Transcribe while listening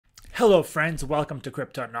Hello friends, welcome to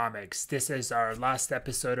Cryptonomics. This is our last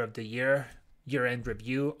episode of the year-end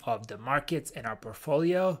review of the markets and our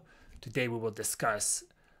portfolio. Today we will discuss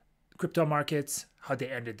crypto markets, how they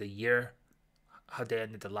ended the year, how they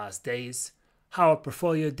ended the last days, how our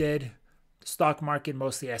portfolio did, the stock market,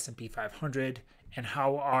 mostly S&P 500, and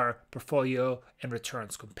how our portfolio and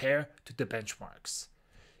returns compare to the benchmarks.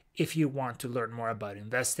 If you want to learn more about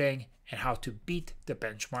investing and how to beat the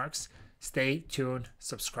benchmarks, stay tuned,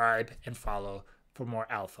 subscribe, and follow for more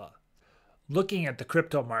alpha. Looking at the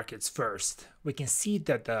crypto markets first, we can see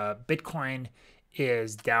that the Bitcoin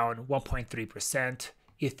is down 1.3%,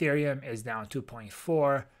 Ethereum is down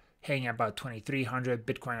 2.4%, hanging at about 2,300,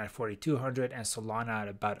 Bitcoin at 4,200, and Solana at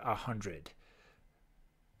about 100.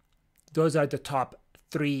 Those are the top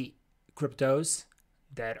three cryptos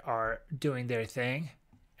that are doing their thing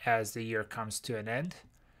as the year comes to an end.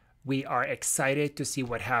 We are excited to see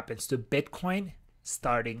what happens to Bitcoin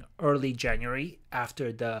starting early January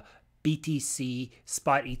after the BTC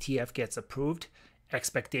spot ETF gets approved.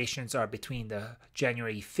 Expectations are between the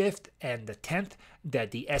January 5th and the 10th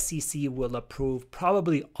that the SEC will approve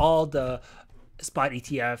probably all the spot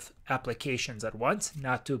ETF applications at once,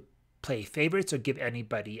 not to play favorites or give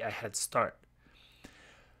anybody a head start.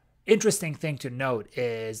 Interesting thing to note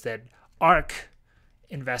is that ARK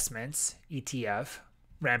Investments ETF,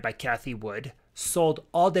 ran by Cathie Wood, sold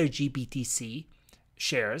all their GBTC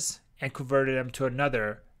shares and converted them to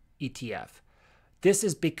another ETF. This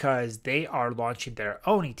is because they are launching their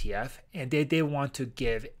own ETF and they didn't want to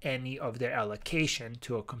give any of their allocation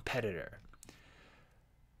to a competitor.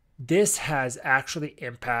 This has actually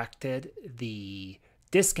impacted the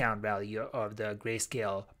discount value of the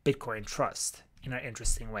Grayscale Bitcoin Trust in an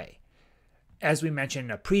interesting way. As we mentioned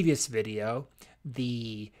in a previous video,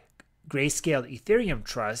 the Grayscale Ethereum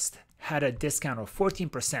Trust had a discount of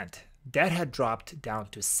 14%. That had dropped down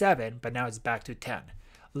to 7%, but now it's back to 10%,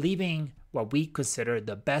 leaving what we consider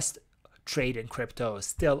the best trade in crypto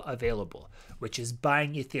still available, which is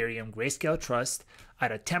buying Ethereum Grayscale Trust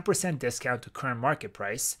at a 10% discount to current market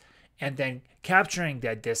price, and then capturing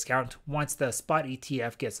that discount once the spot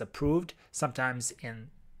ETF gets approved, sometimes in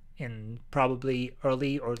probably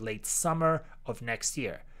early or late summer of next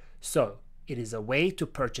year. So it is a way to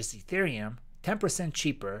purchase Ethereum 10%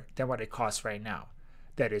 cheaper than what it costs right now.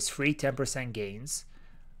 That is free 10% gains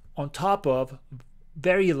on top of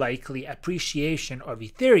very likely appreciation of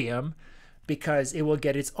Ethereum because it will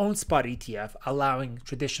get its own spot ETF, allowing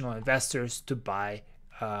traditional investors to buy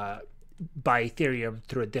Ethereum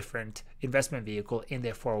through a different investment vehicle in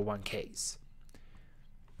their 401ks.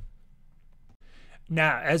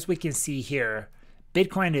 Now, as we can see here,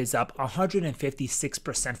 Bitcoin is up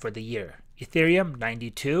 156% for the year. Ethereum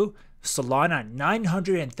 92%, Solana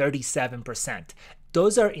 937%.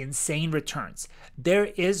 Those are insane returns. There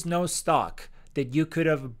is no stock that you could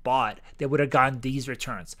have bought that would have gotten these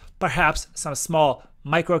returns. Perhaps some small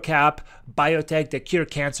microcap biotech that cured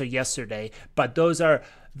cancer yesterday, but those are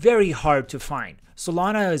very hard to find.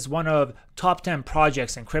 Solana is one of top 10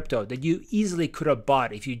 projects in crypto that you easily could have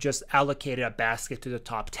bought if you just allocated a basket to the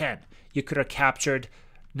top 10. You could have captured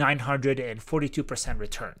 942%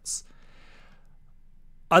 returns.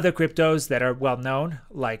 Other cryptos that are well known,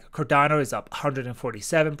 like Cardano is up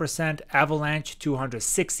 147%, Avalanche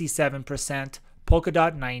 267%,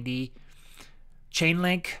 Polkadot 90%,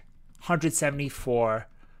 Chainlink 174%,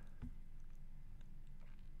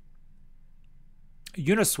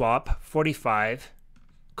 Uniswap 45%,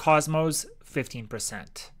 Cosmos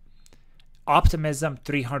 15%, Optimism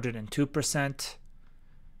 302%,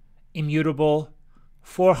 Immutable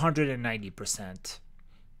 490%,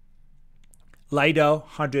 Lido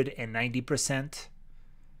 190%,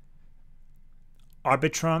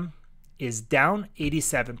 Arbitrum is down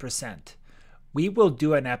 87%. We will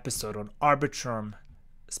do an episode on Arbitrum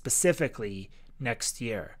specifically next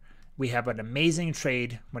year. We have an amazing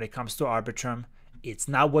trade when it comes to Arbitrum. It's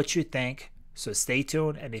not what you think, so stay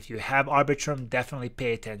tuned. And if you have Arbitrum, definitely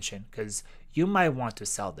pay attention because you might want to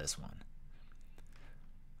sell this one.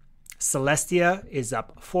 Celestia is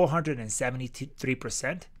up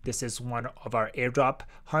 473%. This is one of our airdrop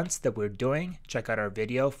hunts that we're doing. Check out our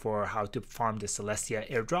video for how to farm the Celestia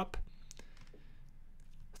airdrop.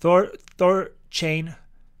 ThorChain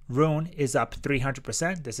RUNE is up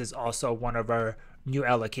 300%. This is also one of our new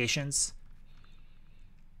allocations.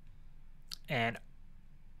 And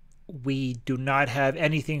we do not have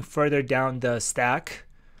anything further down the stack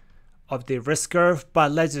of the risk curve,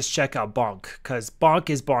 but let's just check out Bonk because Bonk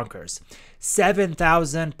is bonkers.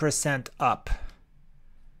 7,000% up.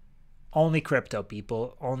 Only crypto,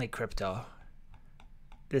 people, only crypto.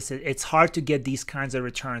 It's hard to get these kinds of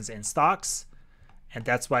returns in stocks, And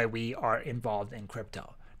that's why we are involved in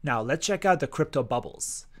crypto. Now let's check out the crypto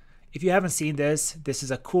bubbles. If you haven't seen this, this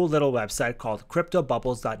is a cool little website called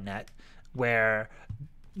cryptobubbles.net, where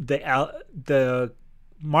the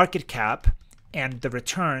market cap and the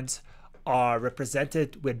returns are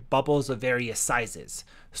represented with bubbles of various sizes.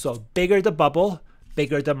 So bigger the bubble,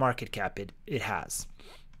 bigger the market cap it has.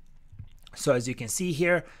 So as you can see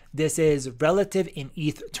here, this is relative in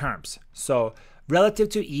ETH terms. So relative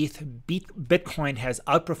to ETH, Bitcoin has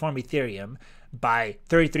outperformed Ethereum by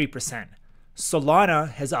 33%. Solana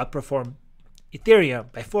has outperformed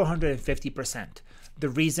Ethereum by 450%. The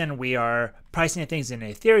reason we are pricing things in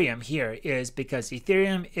Ethereum here is because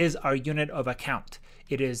Ethereum is our unit of account.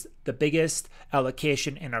 It is the biggest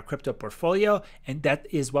allocation in our crypto portfolio, and that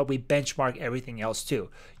is what we benchmark everything else to.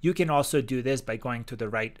 You can also do this by going to the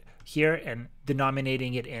right here and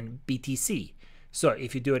denominating it in BTC. So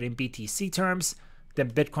if you do it in BTC terms,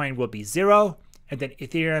 then Bitcoin will be 0, and then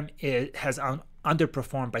Ethereum has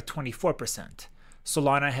underperformed by 24%.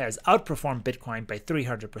 Solana has outperformed Bitcoin by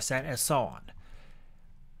 300%, and so on.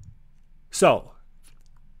 So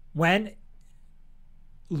when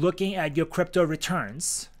looking at your crypto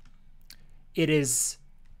returns, it is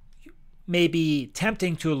maybe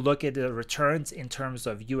tempting to look at the returns in terms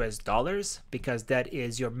of US dollars because that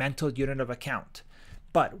is your mental unit of account.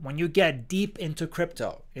 But when you get deep into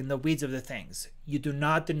crypto, in the weeds of the things, you do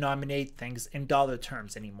not denominate things in dollar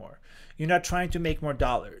terms anymore. You're not trying to make more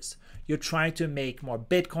dollars. You're trying to make more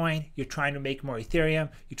Bitcoin. You're trying to make more Ethereum.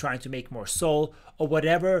 You're trying to make more Sol, or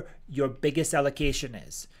whatever your biggest allocation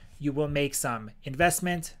is. You will make some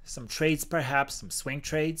investment, some trades perhaps, some swing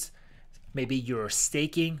trades. Maybe you're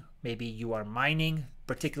staking. Maybe you are mining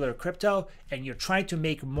particular crypto, and you're trying to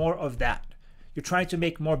make more of that. You're trying to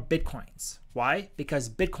make more Bitcoins. Why? Because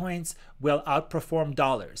Bitcoins will outperform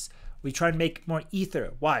dollars. We try to make more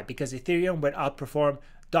Ether. Why? Because Ethereum will outperform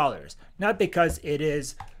dollars. Not because it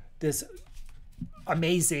is this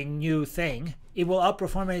amazing new thing. It will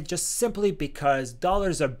outperform it just simply because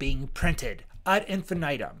dollars are being printed ad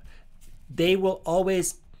infinitum. They will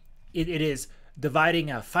always, it is dividing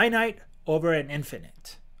a finite over an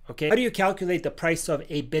infinite. Okay. How do you calculate the price of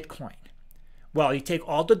a Bitcoin? Well, you take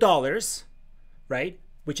all the dollars, right,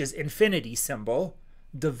 which is infinity symbol,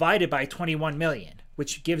 divided by 21 million,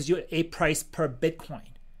 which gives you a price per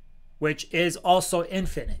Bitcoin, which is also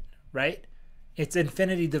infinite, right? It's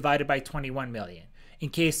infinity divided by 21 million. In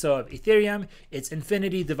case of Ethereum, it's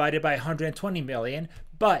infinity divided by 120 million,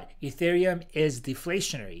 but Ethereum is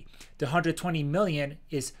deflationary. The 120 million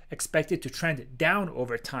is expected to trend down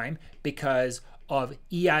over time because of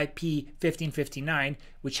EIP 1559,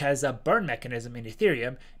 which has a burn mechanism in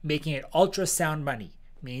Ethereum, making it ultrasound money.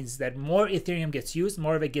 Means that more Ethereum gets used,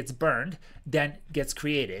 more of it gets burned than gets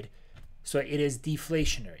created. So it is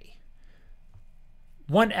deflationary.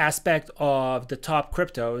 One aspect of the top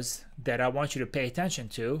cryptos that I want you to pay attention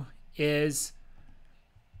to is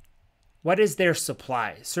what is their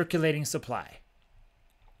supply, circulating supply.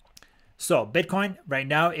 So Bitcoin right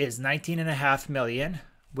now is 19.5 million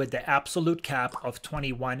with the absolute cap of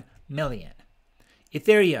 21 million.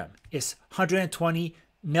 Ethereum is 120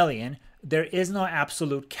 million. There is no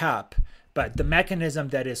absolute cap, but the mechanism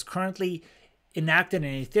that is currently enacted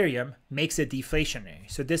in Ethereum makes it deflationary.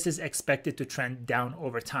 So this is expected to trend down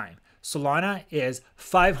over time. Solana is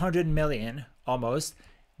 500 million almost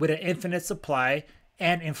with an infinite supply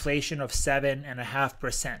and inflation of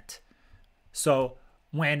 7.5%. So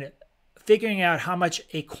when figuring out how much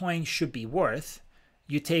a coin should be worth,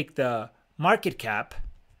 you take the market cap,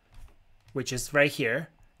 which is right here,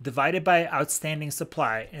 divided by outstanding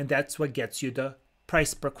supply, and that's what gets you the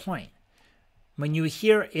price per coin. When you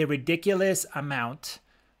hear a ridiculous amount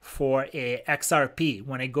for a XRP,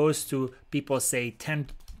 when it goes to people say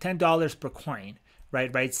 $10 per coin,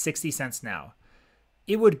 right, 60 cents now,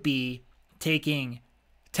 it would be taking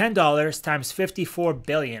 $10 times 54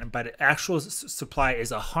 billion, but the actual supply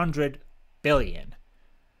is 100 billion,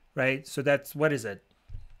 right? So that's, what is it,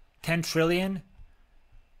 10 trillion?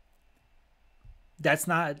 That's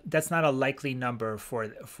not a likely number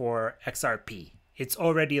for XRP. It's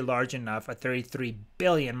already large enough, a 33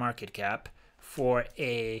 billion market cap for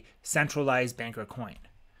a centralized banker coin.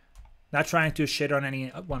 Not trying to shit on any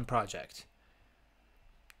one project.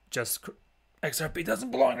 Just XRP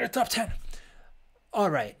doesn't belong in the top 10.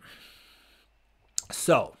 All right.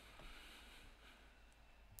 So,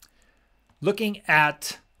 looking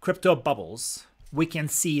at crypto bubbles, we can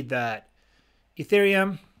see that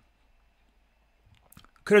Ethereum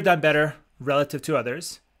could have done better relative to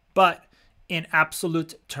others, but in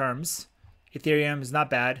absolute terms, Ethereum is not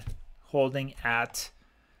bad, holding at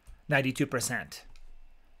 92%.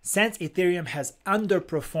 Since Ethereum has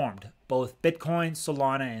underperformed both Bitcoin,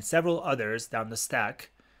 Solana, and several others down the stack,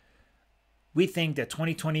 we think that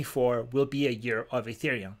 2024 will be a year of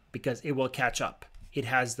Ethereum because it will catch up. It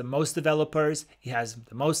has the most developers, it has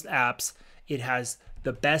the most apps, it has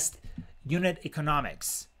the best unit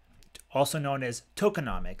economics, also known as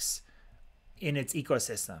tokenomics, in its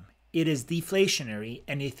ecosystem. It is deflationary,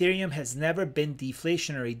 and Ethereum has never been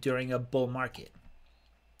deflationary during a bull market.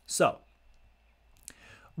 So,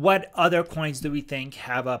 what other coins do we think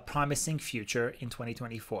have a promising future in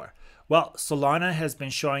 2024? Well, Solana has been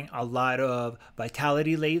showing a lot of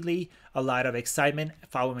vitality lately, a lot of excitement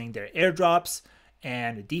following their airdrops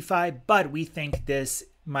and DeFi, but we think this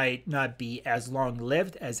might not be as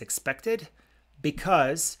long-lived as expected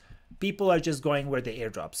because people are just going where the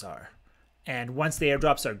airdrops are. And once the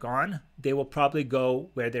airdrops are gone, they will probably go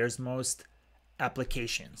where there's most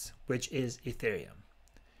applications, which is Ethereum.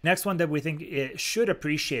 Next one that we think it should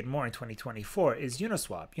appreciate more in 2024 is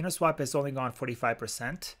Uniswap. Uniswap has only gone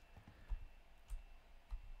 45%,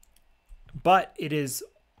 but it is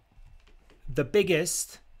the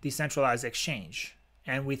biggest decentralized exchange,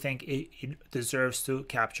 and we think it deserves to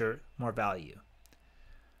capture more value.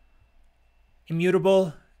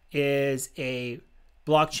 Immutable is a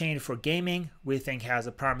blockchain for gaming. We think has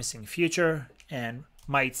a promising future and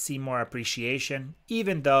might see more appreciation,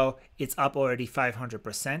 even though it's up already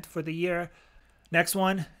 500% for the year. Next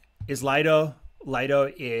one is Lido.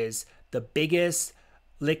 Lido is the biggest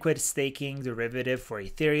liquid staking derivative for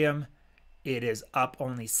Ethereum. It is up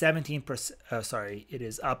only 17%. It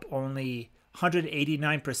is up only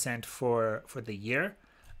 189% for the year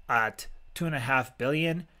at 2.5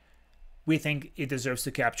 billion. We think it deserves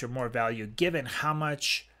to capture more value given how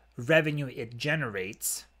much revenue it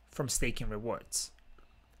generates from staking rewards.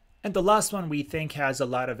 And the last one we think has a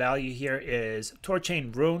lot of value here is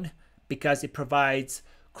ThorChain RUNE because it provides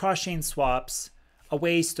cross-chain swaps, a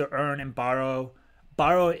ways to earn and borrow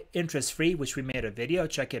interest-free, which we made a video.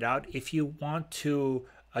 Check it out. If you want to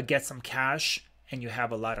get some cash and you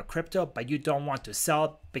have a lot of crypto, but you don't want to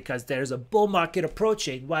sell because there's a bull market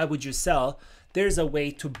approaching, why would you sell? There's a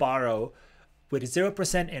way to borrow with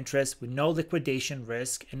 0% interest, with no liquidation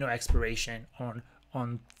risk and no expiration on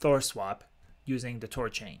ThorSwap using the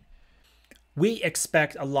ThorChain. We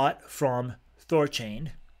expect a lot from ThorChain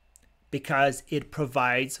because it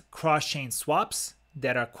provides cross-chain swaps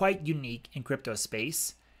that are quite unique in crypto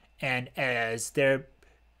space. And as there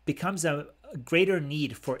becomes a greater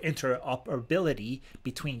need for interoperability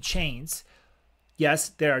between chains, yes,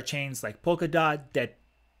 there are chains like Polkadot that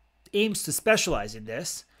aims to specialize in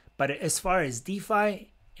this, but as far as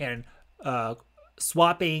DeFi and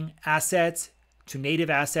swapping assets to native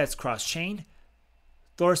assets cross-chain,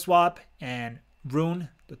 ThorSwap and RUNE,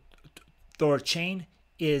 the ThorChain,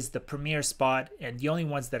 is the premier spot and the only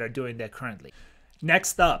ones that are doing that currently.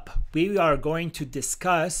 Next up, we are going to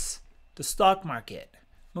discuss the stock market,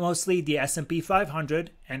 mostly the S&P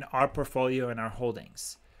 500 and our portfolio and our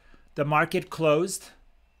holdings. The market closed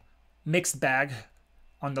mixed bag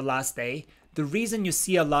on the last day. The reason you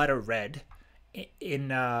see a lot of red in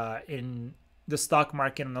the stock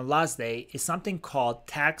market on the last day is something called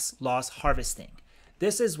tax loss harvesting.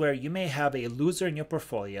 This is where you may have a loser in your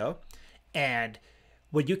portfolio, and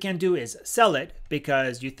what you can do is sell it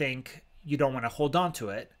because you think you don't want to hold on to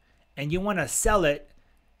it, and you want to sell it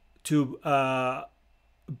to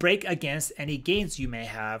break against any gains you may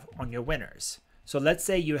have on your winners. So let's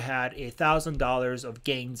say you had $1,000 of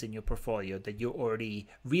gains in your portfolio that you already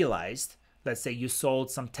realized. Let's say you sold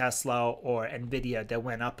some Tesla or Nvidia that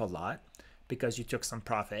went up a lot because you took some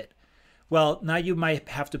profit. Well, now you might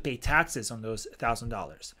have to pay taxes on those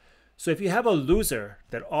 $1,000. So if you have a loser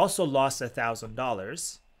that also lost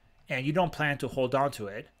 $1,000 and you don't plan to hold on to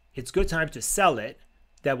it, it's good time to sell it.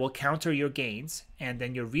 That will counter your gains, and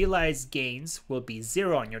then your realized gains will be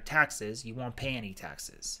zero on your taxes. You won't pay any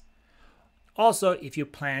taxes. Also, if you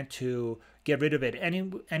plan to get rid of it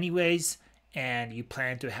anyways, and you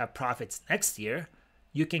plan to have profits next year,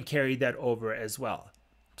 you can carry that over as well.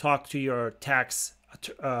 Talk to your tax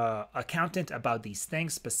accountant about these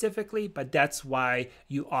things specifically, but that's why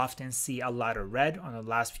you often see a lot of red on the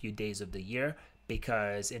last few days of the year,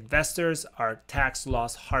 because investors are tax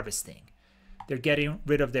loss harvesting. They're getting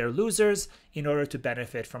rid of their losers in order to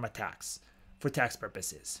benefit from a tax for tax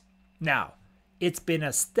purposes. Now, it's been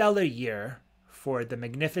a stellar year for the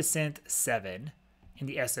Magnificent Seven in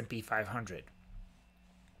the S&P 500.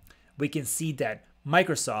 We can see that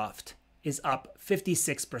Microsoft is up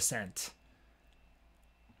 56%.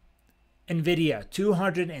 Nvidia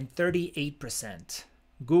 238%.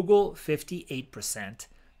 Google 58%.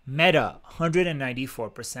 Meta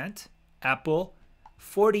 194%. Apple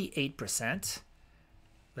 48%.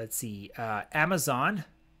 Let's see, Amazon,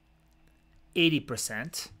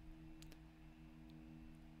 80%.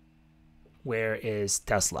 Where is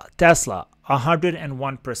Tesla? Tesla,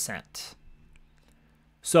 101%.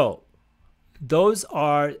 So those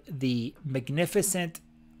are the magnificent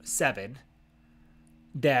 7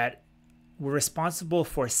 that were responsible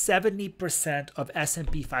for 70% of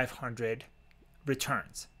S&P 500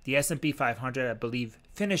 returns. The S&P 500, I believe,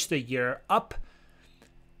 finished the year up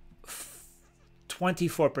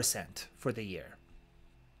 24% for the year.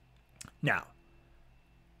 Now,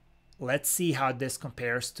 let's see how this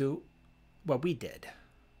compares to what we did.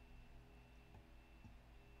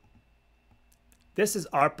 This is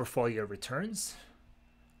our portfolio returns.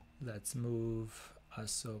 Let's move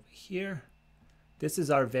us over here. This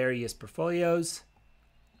is our various portfolios.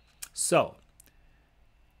 So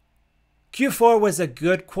Q4 was a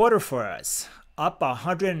good quarter for us, up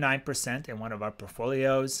 109% in one of our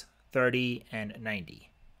portfolios, 30 and 90.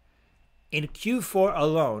 In Q4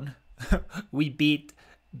 alone, we beat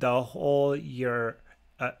the whole year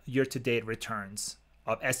year-to-date returns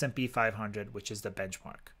of S&P 500, which is the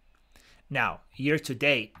benchmark. Now,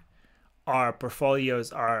 year-to-date, our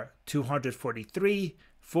portfolios are 243,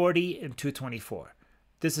 40, and 224.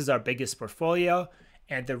 This is our biggest portfolio,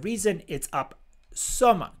 and the reason it's up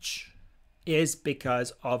so much is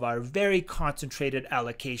because of our very concentrated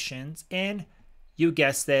allocations in, you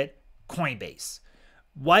guessed it, Coinbase.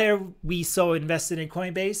 Why are we so invested in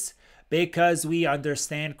Coinbase? Because we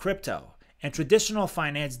understand crypto. And traditional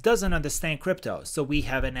finance doesn't understand crypto, so we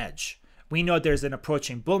have an edge. We know there's an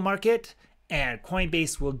approaching bull market, and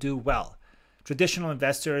Coinbase will do well. Traditional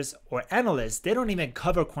investors or analysts, they don't even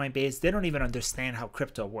cover Coinbase. They don't even understand how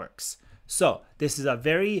crypto works. So this is a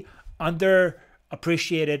very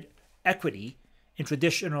underappreciated equity in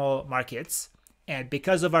traditional markets. And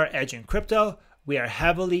because of our edge in crypto, we are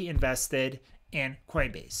heavily invested in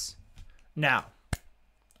Coinbase. Now,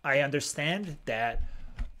 I understand that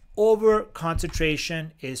over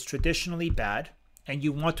concentration is traditionally bad, and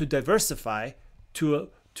you want to diversify to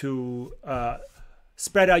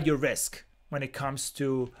spread out your risk when it comes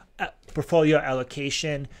to portfolio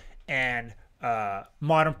allocation and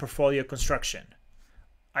modern portfolio construction.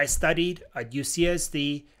 I studied at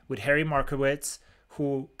UCSD with Harry Markowitz,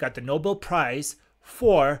 who got the Nobel Prize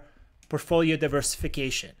for portfolio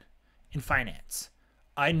diversification in finance.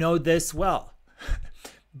 I know this well,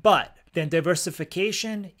 but then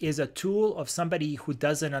diversification is a tool of somebody who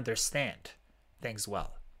doesn't understand things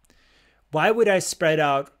well. Why would I spread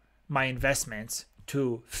out my investments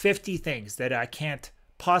to 50 things that I can't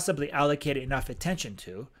possibly allocate enough attention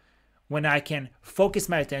to when I can focus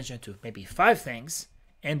my attention to maybe 5 things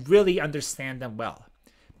and really understand them well?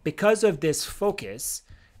 Because of this focus,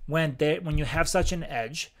 when you have such an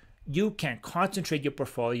edge, you can concentrate your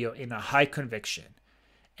portfolio in a high conviction.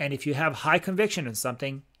 And if you have high conviction in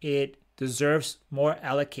something, it deserves more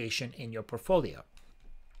allocation in your portfolio.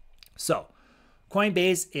 So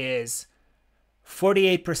Coinbase is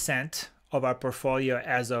 48% of our portfolio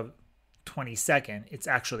as of 22nd. It's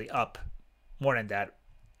actually up more than that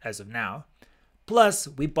as of now. Plus,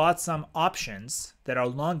 we bought some options that are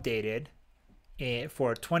long dated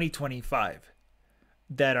for 2025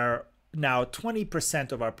 that are now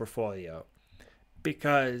 20% of our portfolio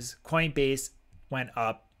because Coinbase went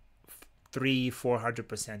up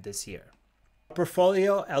 300-400% this year.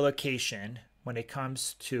 Portfolio allocation when it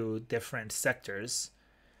comes to different sectors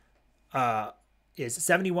is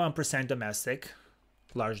 71% domestic,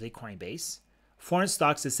 largely Coinbase. Foreign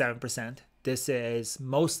stocks is 7%. This is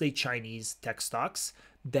mostly Chinese tech stocks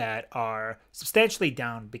that are substantially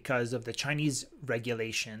down because of the Chinese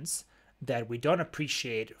regulations that we don't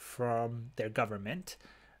appreciate from their government.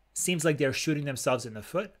 Seems like they're shooting themselves in the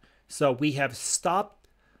foot. So we have stopped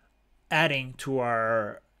adding to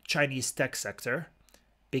our Chinese tech sector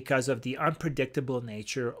because of the unpredictable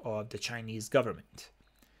nature of the Chinese government.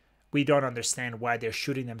 We don't understand why they're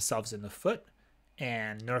shooting themselves in the foot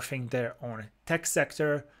and nerfing their own tech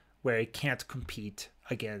sector where it can't compete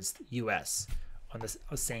against US on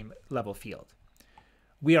the same level field.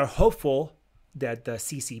 We are hopeful that the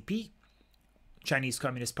CCP, Chinese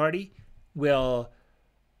Communist Party, will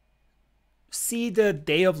see the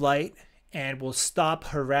day of light and will stop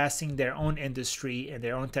harassing their own industry and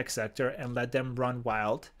their own tech sector and let them run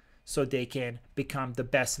wild so they can become the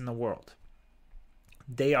best in the world.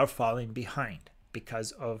 They are falling behind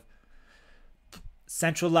because of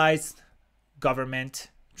centralized government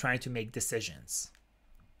trying to make decisions.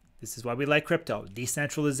 This is why we like crypto.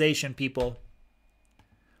 Decentralization, people.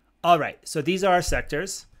 All right, so these are our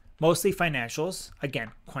sectors, mostly financials.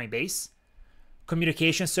 Again, Coinbase.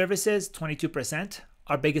 Communication services, 22%.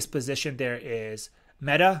 Our biggest position there is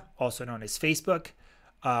Meta, also known as Facebook.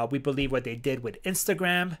 We believe what they did with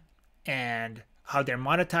Instagram and how they're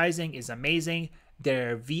monetizing is amazing.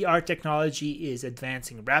 Their VR technology is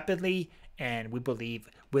advancing rapidly, and we believe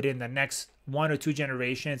within the next 1 or 2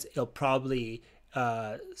 generations, it'll probably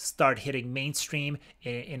start hitting mainstream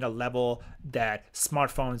in a level that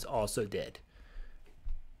smartphones also did.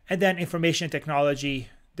 And then information technology,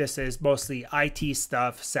 this is mostly IT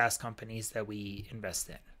stuff, SaaS companies that we invest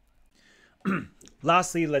in.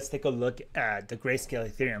 Lastly, let's take a look at the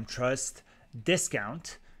Grayscale Ethereum Trust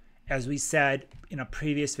discount. As we said in a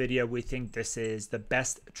previous video, we think this is the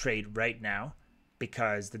best trade right now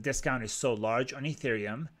because the discount is so large on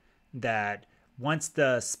Ethereum that once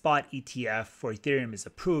the spot ETF for Ethereum is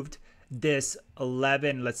approved, this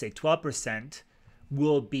 11, let's say 12%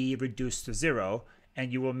 will be reduced to 0,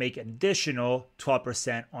 and you will make an additional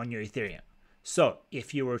 12% on your Ethereum. So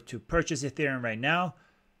if you were to purchase Ethereum right now,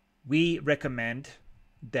 we recommend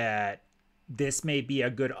that this may be a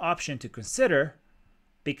good option to consider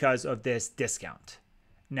because of this discount.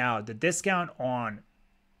 Now, the discount on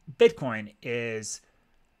Bitcoin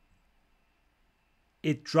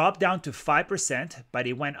it dropped down to 5%, but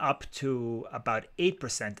it went up to about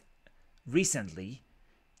 8% recently,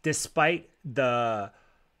 despite the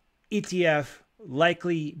ETF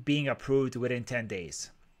likely being approved within 10 days.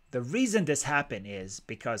 The reason this happened is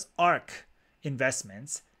because ARK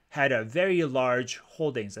Investments had a very large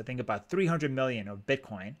holdings, I think about 300 million of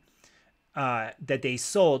Bitcoin, that they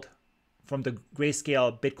sold from the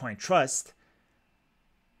Grayscale Bitcoin Trust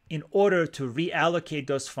in order to reallocate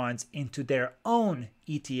those funds into their own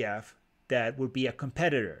ETF that would be a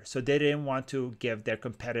competitor. So they didn't want to give their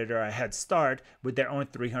competitor a head start with their own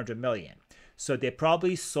 300 million. So they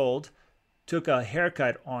probably took a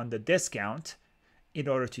haircut on the discount in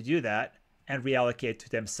order to do that and reallocate to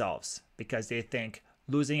themselves because they think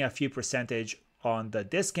losing a few percentage on the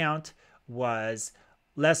discount was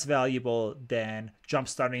less valuable than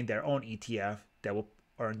jumpstarting their own ETF that will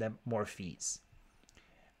earn them more fees.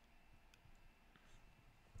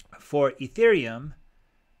 For Ethereum,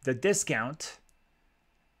 the discount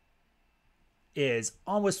is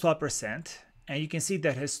almost 12%, and you can see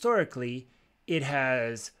that historically it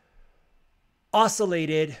has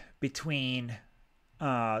oscillated between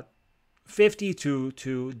 50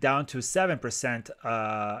 to down to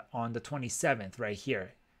 7% on the 27th right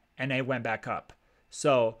here, and it went back up.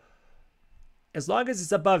 So as long as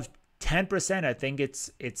it's above 10%, I think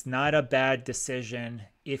it's not a bad decision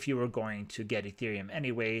if you were going to get Ethereum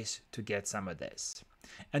anyways to get some of this.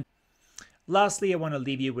 And lastly, I want to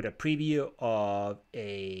leave you with a preview of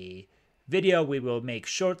a video we will make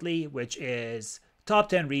shortly, which is top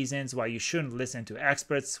 10 reasons why you shouldn't listen to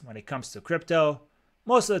experts when it comes to crypto.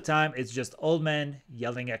 Most of the time, it's just old men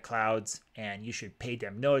yelling at clouds, and you should pay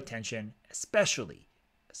them no attention, especially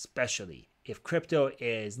if crypto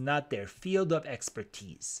is not their field of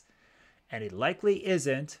expertise. And it likely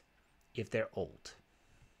isn't if they're old.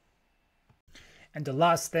 And the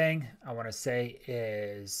last thing I want to say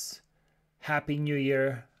is Happy New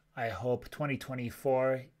Year. I hope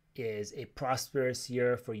 2024 is a prosperous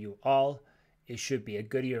year for you all. It should be a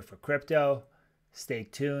good year for crypto. Stay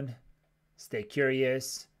tuned. Stay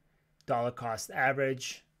curious. Dollar cost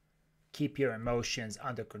average. Keep your emotions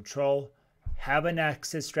under control. Have an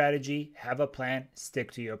exit strategy. Have a plan.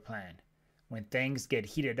 Stick to your plan. When things get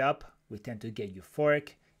heated up, we tend to get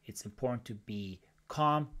euphoric. It's important to be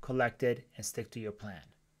calm, collected, and stick to your plan.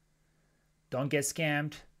 Don't get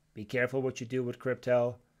scammed. Be careful what you do with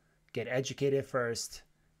crypto. Get educated first.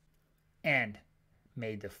 And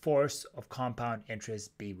may the force of compound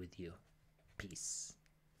interest be with you. Peace.